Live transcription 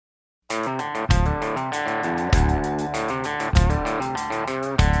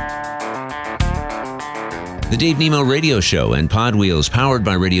The Dave Nemo Radio Show and Pod Wheels, powered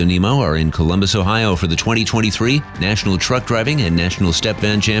by Radio Nemo, are in Columbus, Ohio for the 2023 National Truck Driving and National Step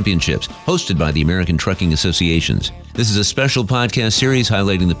Van Championships, hosted by the American Trucking Associations. This is a special podcast series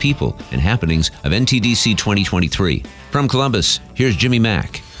highlighting the people and happenings of NTDC 2023. From Columbus, here's Jimmy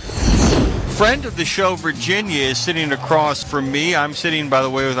Mack. Friend of the show, Virginia, is sitting across from me. I'm sitting, by the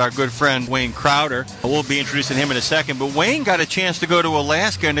way, with our good friend Wayne Crowder. We'll be introducing him in a second. But Wayne got a chance to go to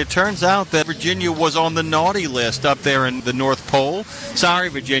Alaska, and it turns out that Virginia was on the naughty list up there in the North Pole. Sorry,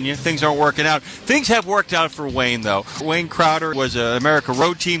 Virginia, things aren't working out. Things have worked out for Wayne, though. Wayne Crowder was an America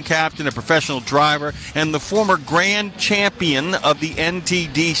Road Team captain, a professional driver, and the former grand champion of the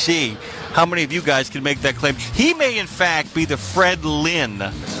NTDC. How many of you guys can make that claim? He may, in fact, be the Fred Lynn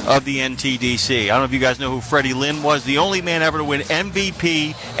of the NTDC. I don't know if you guys know who Freddie Lynn was. The only man ever to win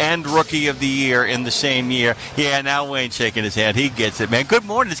MVP and Rookie of the Year in the same year. Yeah, now Wayne's shaking his head. He gets it, man. Good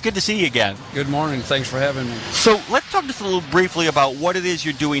morning. It's good to see you again. Good morning. Thanks for having me. So let's talk just a little briefly about what it is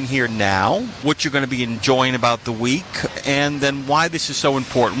you're doing here now, what you're going to be enjoying about the week, and then why this is so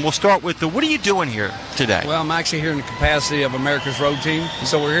important. We'll start with what are you doing here today? Well, I'm actually here in the capacity of America's Road Team,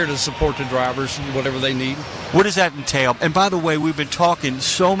 so we're here to support the drivers, whatever they need. What does that entail? And by the way, we've been talking to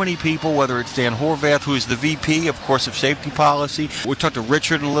so many people, whether it's Dan Horvath, who is the VP, of course, of safety policy. We talked to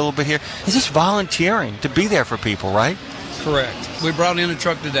Richard a little bit here. Is this volunteering to be there for people, right? Correct. We brought in a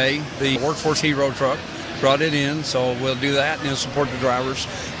truck today, the Workforce Hero truck. Brought it in, so we'll do that and support the drivers.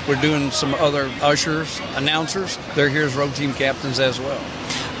 We're doing some other ushers, announcers. They're here as road team captains as well.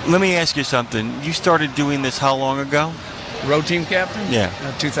 Let me ask you something. You started doing this how long ago? Road team captain? Yeah.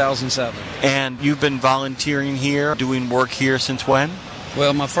 2007. And you've been volunteering here, doing work here since when?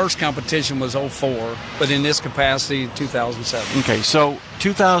 Well, my first competition was 2004, but in this capacity, 2007. Okay, so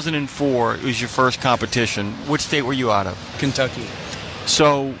 2004 was your first competition. Which state were you out of? Kentucky.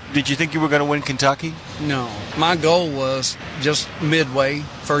 So, did you think you were going to win Kentucky? No. My goal was just midway,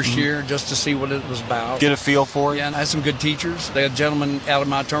 first year, just to see what it was about. Get a feel for it? Yeah, and I had some good teachers. They had a gentleman out of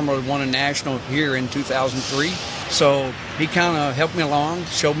my terminal who won a national here in 2003. So he kind of helped me along,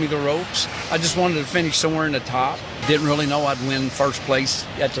 showed me the ropes. I just wanted to finish somewhere in the top. Didn't really know I'd win first place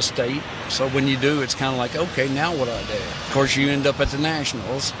at the state. So when you do, it's kind of like, okay, now what do I do? Of course, you end up at the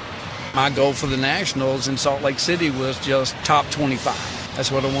nationals. My goal for the nationals in Salt Lake City was just top 25. That's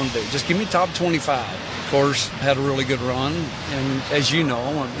what I wanted to do. Just give me top 25. Of course, had a really good run. And as you know,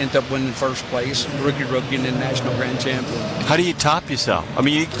 I ended up winning first place, rookie, and then national grand champion. How do you top yourself? I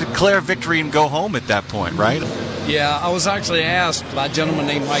mean, you declare victory and go home at that point, right? Yeah, I was actually asked by a gentleman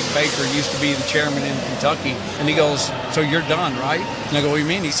named Mike Baker, used to be the chairman in Kentucky, and he goes, so you're done, right? And I go, what do you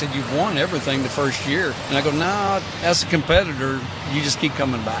mean? He said, you've won everything the first year. And I go, nah, as a competitor, you just keep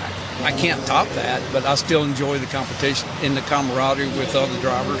coming back. I can't top that, but I still enjoy the competition and the camaraderie with other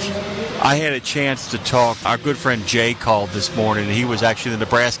drivers. I had a chance to talk. Our good friend Jay called this morning, and he was actually the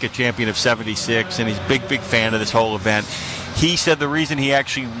Nebraska champion of 76, and he's a big fan of this whole event. He said the reason he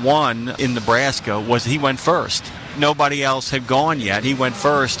actually won in Nebraska was he went first. Nobody else had gone yet. He went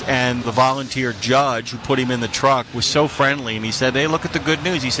first, and the volunteer judge who put him in the truck was so friendly, and he said, hey, look at the good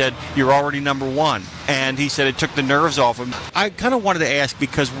news. He said, you're already number one. And he said it took the nerves off him. I kind of wanted to ask,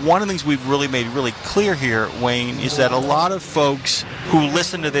 because one of the things we've really made really clear here, Wayne, is that a lot of folks who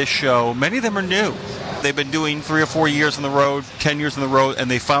listen to this show, many of them are new. They've been doing 3 or 4 years on the road, 10 years on the road, and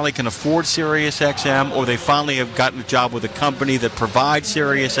they finally can afford SiriusXM, or they finally have gotten a job with a company that provides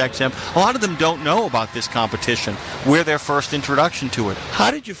SiriusXM. A lot of them don't know about this competition. We're their first introduction to it. How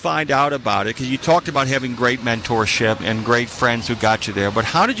did you find out about it? Because you talked about having great mentorship and great friends who got you there, but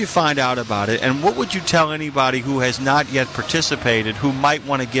how did you find out about it, and what would you tell anybody who has not yet participated who might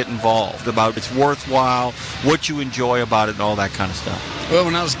want to get involved about it's worthwhile, what you enjoy about it, and all that kind of stuff? Well,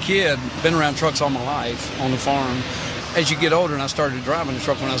 when I was a kid, been around trucks all my life on the farm. As you get older, and I started driving a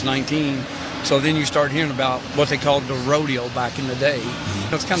truck when I was 19, so then you start hearing about what they called the rodeo back in the day. I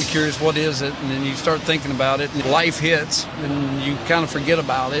was kind of curious, what is it? And then you start thinking about it, and life hits, and you kind of forget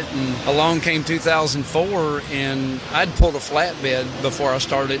about it. And along came 2004, and I'd pulled a flatbed before I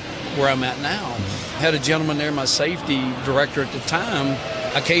started where I'm at now. I had a gentleman there, my safety director at the time.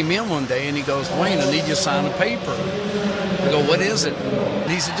 I came in one day, and he goes, Wayne, I need you to sign a paper. I go, what is it? And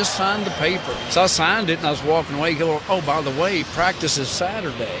he said, just sign the paper. So I signed it, and I was walking away. He goes, oh, by the way, practice is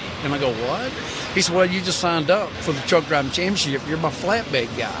Saturday. And I go, what? He said, well, you just signed up for the truck driving championship. You're my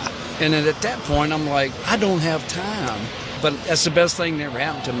flatbed guy. And then at that point, I'm like, I don't have time. But that's the best thing that ever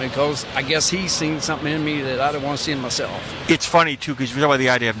happened to me, because I guess he's seen something in me that I don't want to see in myself. It's funny, too, because you talk about the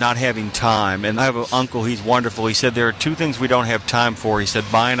idea of not having time. And I have an uncle, he's wonderful. He said there are 2 things we don't have time for. He said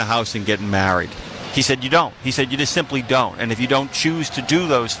buying a house and getting married. He said, you don't. He said, you just simply don't. And if you don't choose to do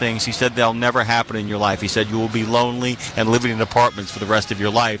those things, he said, they'll never happen in your life. He said, you will be lonely and living in apartments for the rest of your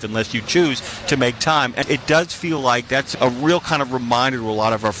life unless you choose to make time. And it does feel like that's a real kind of reminder to a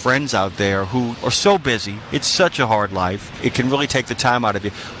lot of our friends out there who are so busy. It's such a hard life. It can really take the time out of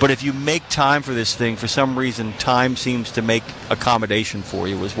you. But if you make time for this thing, for some reason, time seems to make accommodation for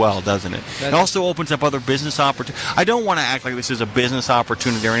you as well, doesn't it? It also opens up other business opportunities. I don't want to act like this is a business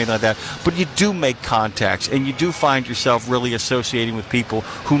opportunity or anything like that, but you do make contacts, and you do find yourself really associating with people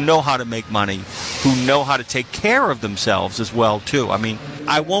who know how to make money, who know how to take care of themselves as well, too. I mean,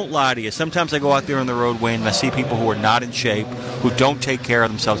 I won't lie to you. Sometimes I go out there on the road, Wayne, and I see people who are not in shape, who don't take care of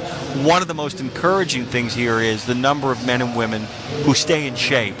themselves. One of the most encouraging things here is the number of men and women who stay in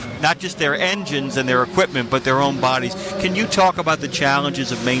shape. Not just their engines and their equipment, but their own bodies. Can you talk about the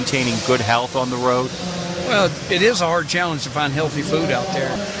challenges of maintaining good health on the road? Well, it is a hard challenge to find healthy food out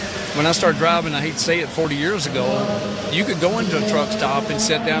there. When I started driving, I hate to say it, 40 years ago, you could go into a truck stop and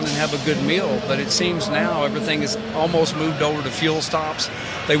sit down and have a good meal, but it seems now everything is almost moved over to fuel stops.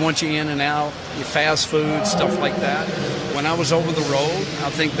 They want you in and out, fast food, stuff like that. When I was over the road, I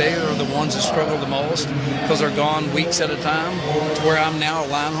think they are the ones that struggle the most because they're gone weeks at a time, to where I'm now a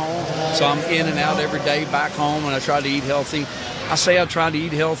line haul. So I'm in and out every day back home, and I try to eat healthy. I say I try to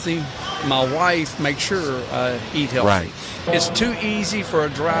eat healthy. My wife makes sure I eat healthy. Right. It's too easy for a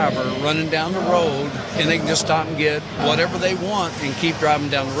driver running down the road, and they can just stop and get whatever they want and keep driving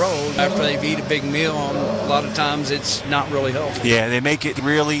down the road after they've eaten a big meal. A lot of times it's not really healthy. Yeah, they make it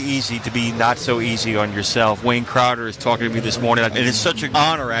really easy to be not so easy on yourself. Wayne Crowder is talking to me this morning, and it's such an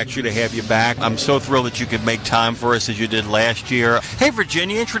honor actually to have you back. I'm so thrilled that you could make time for us as you did last year. Hey,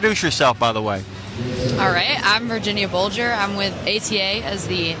 Virginia, introduce yourself, by the way. All right, I'm Virginia Bolger. I'm with ATA as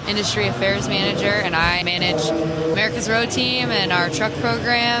the Industry Affairs Manager, and I manage America's Road Team and our truck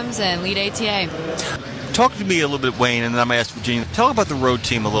programs and lead ATA. Talk to me a little bit, Wayne, and then I'm going to ask Virginia. Tell about the road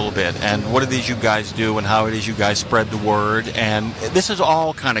team a little bit and what it is you guys do and how it is you guys spread the word. And this is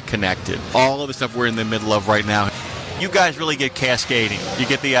all kind of connected. All of the stuff we're in the middle of right now. You guys really get cascading. You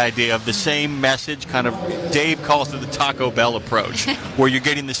get the idea of the same message, kind of, Dave calls it the Taco Bell approach, where you're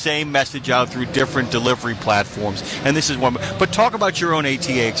getting the same message out through different delivery platforms. And this is one. But talk about your own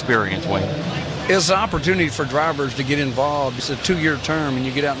ATA experience, Wayne. It's an opportunity for drivers to get involved. It's a 2-year term, and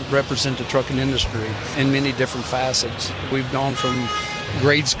you get out and represent the trucking industry in many different facets. We've gone from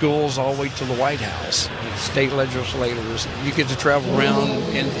grade schools all the way to the White House, state legislators. You get to travel around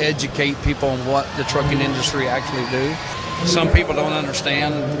and educate people on what the trucking industry actually do. Some people don't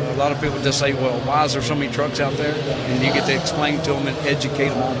understand. A lot of people just say, well, why is there so many trucks out there? And you get to explain to them and educate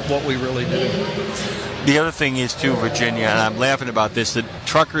them on what we really do. The other thing is, too, Virginia, and I'm laughing about this, that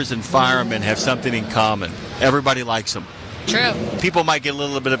truckers and firemen have something in common. Everybody likes them. True. People might get a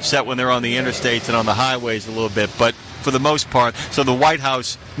little bit upset when they're on the interstates and on the highways a little bit, but for the most part, so the White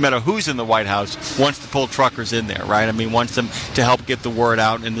House, no matter who's in the White House, wants to pull truckers in there, right? I mean, wants them to help get the word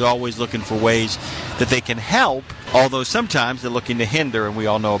out, and they're always looking for ways that they can help, although sometimes they're looking to hinder, and we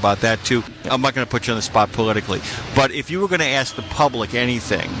all know about that, too. I'm not going to put you on the spot politically, but if you were going to ask the public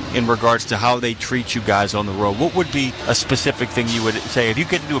anything in regards to how they treat you guys on the road, what would be a specific thing you would say? If you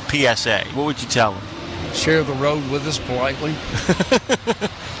could do a PSA, what would you tell them? Share the road with us politely.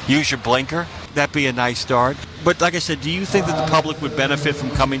 Use your blinker. That'd be a nice start. But like I said, do you think that the public would benefit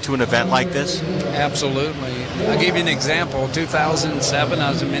from coming to an event like this? Absolutely. I'll give you an example. 2007, I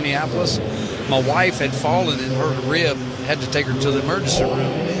was in Minneapolis. My wife had fallen and hurt a rib, had to take her to the emergency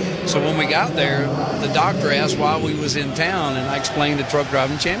room. So when we got there, the doctor asked why we was in town, and I explained the truck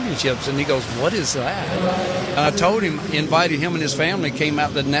driving championships, and he goes, what is that? And I told him, invited him and his family, came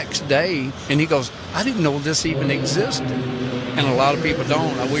out the next day, and he goes, I didn't know this even existed. And a lot of people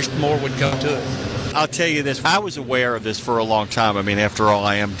don't. I wish more would come to it. I'll tell you this, I was aware of this for a long time. I mean, after all,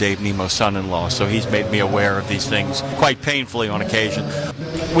 I am Dave Nemo's son-in-law, so he's made me aware of these things quite painfully on occasion.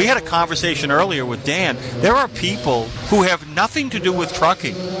 We had a conversation earlier with Dan. There are people who have nothing to do with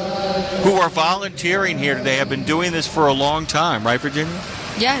trucking who are volunteering here today, have been doing this for a long time, right, Virginia?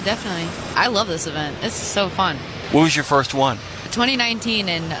 Yeah, definitely. I love this event. It's so fun. What was your first one? 2019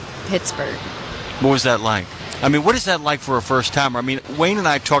 in Pittsburgh. What was that like? I mean, what is that like for a first timer? I mean, Wayne and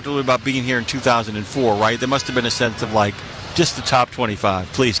I talked a little about being here in 2004, right? There must have been a sense of like, just the top 25.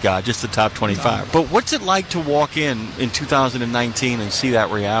 Please, God, just the top 25. But what's it like to walk in 2019 and see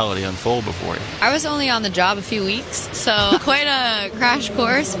that reality unfold before you? I was only on the job a few weeks, so quite a crash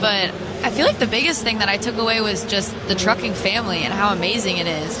course, but I feel like the biggest thing that I took away was just the trucking family and how amazing it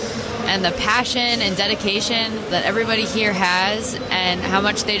is. and the passion and dedication that everybody here has, and how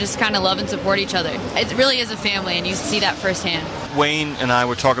much they just kind of love and support each other. It really is a family, and you see that firsthand. Wayne and I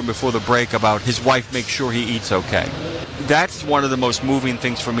were talking before the break about his wife makes sure he eats okay. That's one of the most moving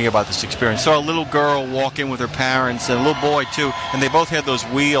things for me about this experience. Saw a little girl walk in with her parents, and a little boy too, and they both had those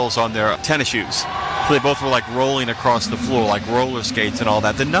wheels on their tennis shoes. So they both were like rolling across the floor, like roller skates and all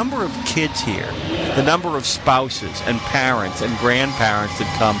that. The number of kids here, the number of spouses and parents and grandparents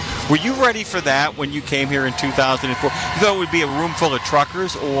that come. Were you ready for that when you came here in 2004? You thought it would be a room full of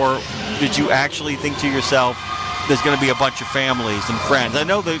truckers, or did you actually think to yourself, there's going to be a bunch of families and friends? I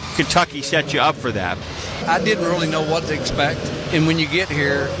know that Kentucky set you up for that. I didn't really know what to expect. And when you get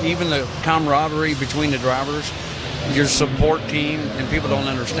here, even the camaraderie between the drivers, your support team, and people don't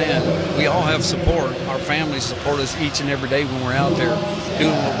understand, we all have support. Our families support us each and every day when we're out there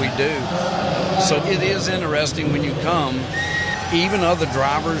doing what we do. So it is interesting when you come. Even other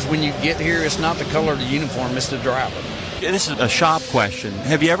drivers, when you get here, it's not the color of the uniform, it's the driver. This is a shop question.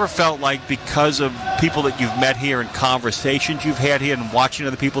 Have you ever felt like because of people that you've met here and conversations you've had here and watching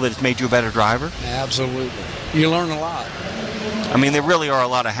other people that it's made you a better driver? Absolutely. You learn a lot. I mean, there really are a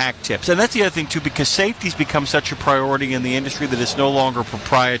lot of hack tips. And that's the other thing, too, because safety's become such a priority in the industry that it's no longer a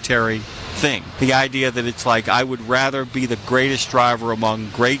proprietary thing. The idea that it's like, I would rather be the greatest driver among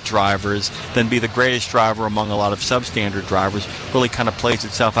great drivers than be the greatest driver among a lot of substandard drivers really kind of plays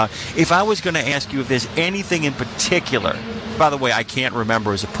itself out. If I was going to ask you if there's anything in particular, by the way, I can't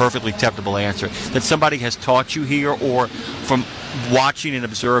remember is a perfectly acceptable answer, that somebody has taught you here or from watching and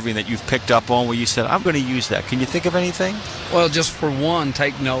observing that you've picked up on where you said, I'm going to use that. Can you think of anything? Well, just for one,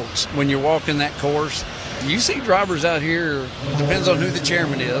 take notes. When you're walking that course, you see drivers out here, depends on who the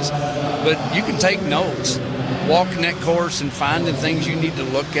chairman is, but you can take notes. Walking that course and finding things you need to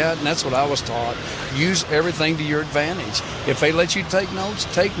look at, and that's what I was taught. Use everything to your advantage. If they let you take notes,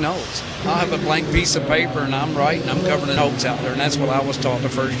 take notes. I'll have a blank piece of paper and I'm writing, I'm covering the notes out there, and that's what I was taught the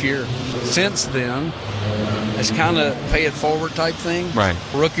first year. Since then, it's kind of pay it forward type thing. Right.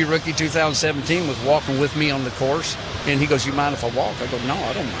 Rookie 2017 was walking with me on the course, and he goes, you mind if I walk? I go, no,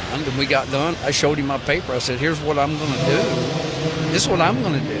 I don't mind. And we got done. I showed him my paper. I said, here's what I'm going to do. This is what I'm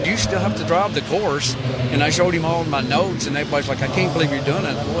going to do. You still have to drive the course. And I showed him all my notes, and everybody's like, I can't believe you're doing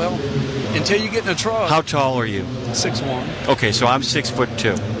it. I go, well, until you get in a truck. How tall are you? 6'1". Okay, so I'm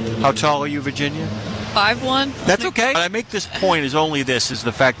 6'2". How tall are you, Virginia? 5'1". That's okay. What I make this point is only this, is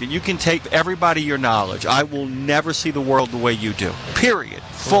the fact that you can take everybody your knowledge. I will never see the world the way you do. Period.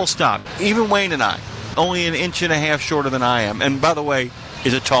 Full stop. Even Wayne and I, only an inch and a half shorter than I am, and by the way,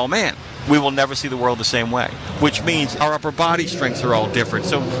 is a tall man. We will never see the world the same way, which means our upper body strengths are all different.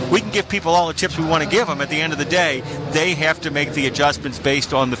 So we can give people all the tips we want to give them. At the end of the day, they have to make the adjustments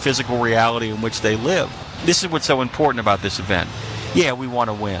based on the physical reality in which they live. This is what's so important about this event. Yeah, we want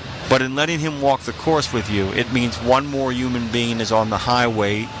to win. But in letting him walk the course with you, it means one more human being is on the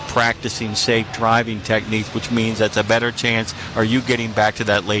highway practicing safe driving techniques, which means that's a better chance are you getting back to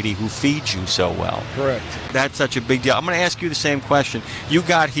that lady who feeds you so well. Correct. That's such a big deal. I'm going to ask you the same question. You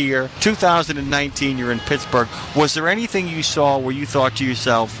got here, 2019, you're in Pittsburgh. Was there anything you saw where you thought to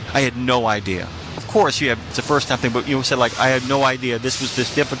yourself, I had no idea? Of course, it's a first-time thing, but you said, like, I had no idea this was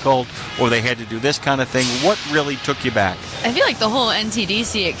this difficult, or they had to do this kind of thing. What really took you back? I feel like the whole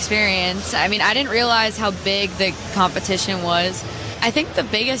NTDC experience, I mean, I didn't realize how big the competition was. I think the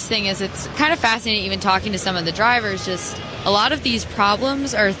biggest thing is it's kind of fascinating even talking to some of the drivers, just a lot of these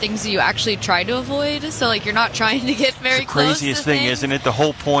problems are things that you actually try to avoid, so like you're not trying to get very close to the craziest thing, things. Isn't it? The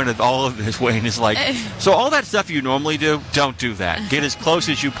whole point of all of this, Wayne, is like, so all that stuff you normally do, don't do that. Get as close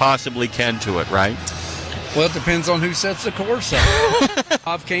as you possibly can to it, right? Well, it depends on who sets the course up.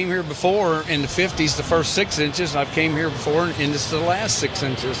 I've came here before in the 50s, the first 6 inches. I've came here before and it's the last 6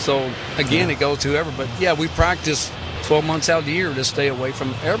 inches. So, again, It goes to whoever. But, yeah, we practice 12 months out of the year to stay away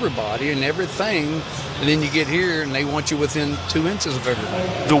from everybody and everything. And then you get here and they want you within 2 inches of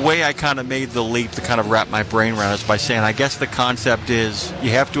everybody. The way I kind of made the leap to kind of wrap my brain around is by saying, I guess the concept is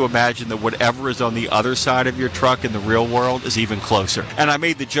you have to imagine that whatever is on the other side of your truck in the real world is even closer. And I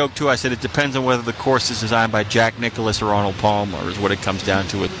made the joke, too. I said it depends on whether the course is designed by Jack Nicklaus or Arnold Palmer is what it comes down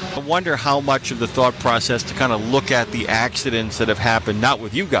to. I wonder how much of the thought process to kind of look at the accidents that have happened, not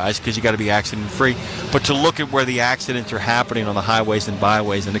with you guys, because you got to be accident-free, but to look at where the accidents are happening on the highways and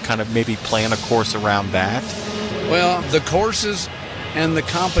byways and to kind of maybe plan a course around that? Well, the courses and the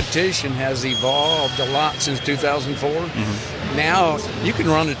competition has evolved a lot since 2004. Mm-hmm. Now, you can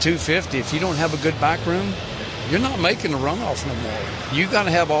run a 250. If you don't have a good back room, you're not making a runoff no more. You got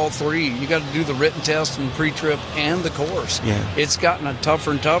to have all three. You got to do the written test and pre-trip and the course. Yeah. It's gotten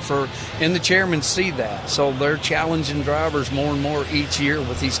tougher and tougher, and the chairmen see that. So they're challenging drivers more and more each year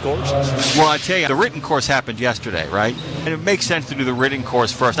with these courses. Well, I tell you, the written course happened yesterday, right? And it makes sense to do the written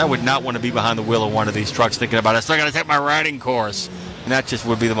course first. I would not want to be behind the wheel of one of these trucks thinking about, I still got to take my riding course. And that just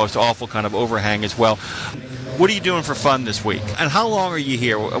would be the most awful kind of overhang as well. What are you doing for fun this week? And how long are you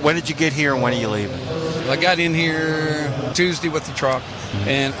here? When did you get here and when are you leaving? I got in here Tuesday with the truck,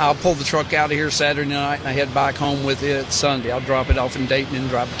 and I'll pull the truck out of here Saturday night, and I head back home with it Sunday. I'll drop it off in Dayton and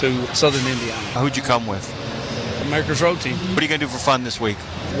drive it to Southern Indiana. Who'd you come with? America's Road Team. What are you going to do for fun this week?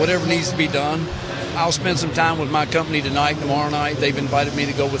 Whatever needs to be done. I'll spend some time with my company tonight and tomorrow night. They've invited me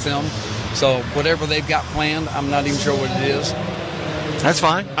to go with them. So whatever they've got planned, I'm not even sure what it is. That's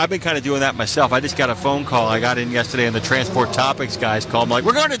fine. I've been kind of doing that myself. I just got a phone call. I got in yesterday, and the Transport Topics guys called me like,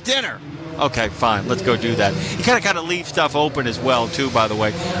 we're going to dinner. Okay, fine. Let's go do that. You kind of leave stuff open as well, too, by the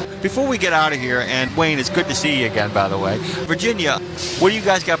way. Before we get out of here, and Wayne, it's good to see you again, by the way. Virginia, what do you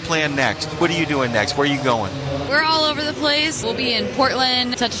guys got planned next? What are you doing next? Where are you going? We're all over the place. We'll be in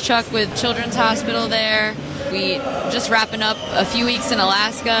Portland, touch a truck with Children's Hospital there. We just wrapping up a few weeks in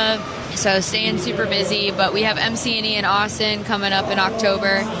Alaska. So staying super busy, but we have MC&E in Austin coming up in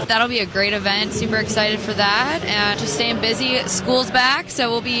October. That'll be a great event. Super excited for that, and just staying busy. School's back,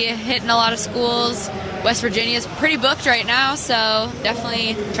 so we'll be hitting a lot of schools. West Virginia's pretty booked right now, so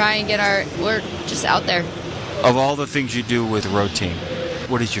definitely try and we're just out there. Of all the things you do with Road Team,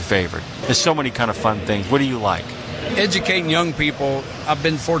 what is your favorite? There's so many kind of fun things. What do you like? Educating young people. I've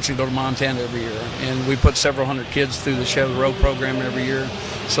been fortunate to go to Montana every year, and we put several hundred kids through the Share the Road program every year.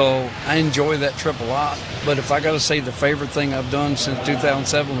 So I enjoy that trip a lot. But if I got to say the favorite thing I've done since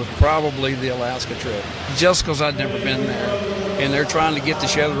 2007 was probably the Alaska trip, just because I'd never been there. And they're trying to get the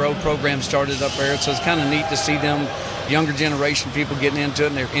Share the Road program started up there. So it's kind of neat to see them younger generation people getting into it,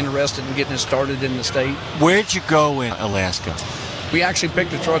 and they're interested in getting it started in the state. Where'd you go in Alaska? We actually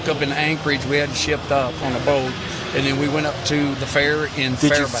picked a truck up in Anchorage. We had it shipped up on a boat. And then we went up to the fair in Fairbanks.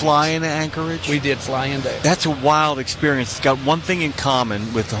 Did you fly into Anchorage? We did fly in there. That's a wild experience. It's got one thing in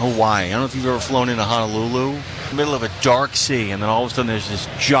common with Hawaii. I don't know if you've ever flown into Honolulu. In the middle of a dark sea, and then all of a sudden there's this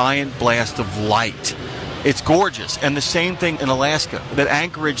giant blast of light. It's gorgeous. And the same thing in Alaska. That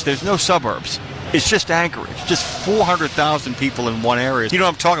Anchorage, there's no suburbs. It's just Anchorage. Just 400,000 people in one area. You know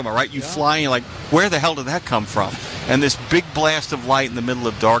what I'm talking about, right? You fly and you're like, where the hell did that come from? And this big blast of light in the middle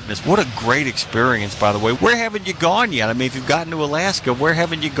of darkness. What a great experience, by the way. Where haven't you gone yet? I mean, if you've gotten to Alaska, where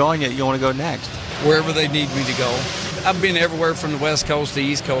haven't you gone yet you want to go next? Wherever they need me to go. I've been everywhere from the West Coast to the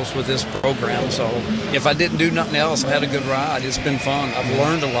East Coast with this program, so if I didn't do nothing else, I had a good ride. It's been fun. I've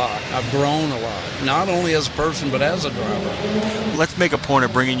learned a lot. I've grown a lot, not only as a person, but as a driver. Let's make a point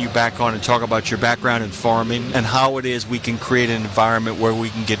of bringing you back on and talk about your background in farming and how it is we can create an environment where we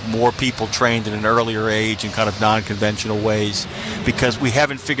can get more people trained at an earlier age in kind of non-conventional ways, because we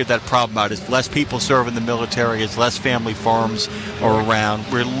haven't figured that problem out. As less people serve in the military, as less family farms are around,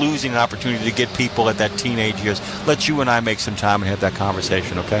 we're losing an opportunity to get people at that teenage years. Let's you and I make some time and have that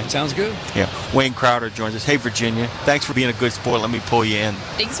conversation, okay? Sounds good. Yeah. Wayne Crowder joins us. Hey, Virginia, thanks for being a good sport. Let me pull you in.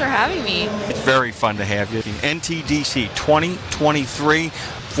 Thanks for having me. It's very fun to have you. NTDC 2023,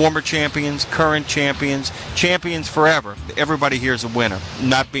 former champions, current champions, champions forever. Everybody here is a winner.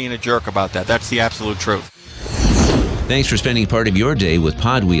 Not being a jerk about that. That's the absolute truth. Thanks for spending part of your day with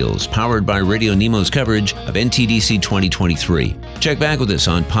Pod Wheels, powered by Radio Nemo's coverage of NTDC 2023. Check back with us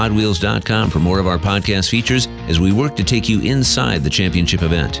on podwheels.com for more of our podcast features as we work to take you inside the championship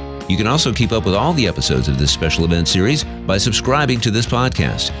event. You can also keep up with all the episodes of this special event series by subscribing to this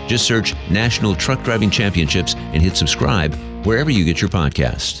podcast. Just search National Truck Driving Championships and hit subscribe wherever you get your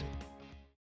podcasts.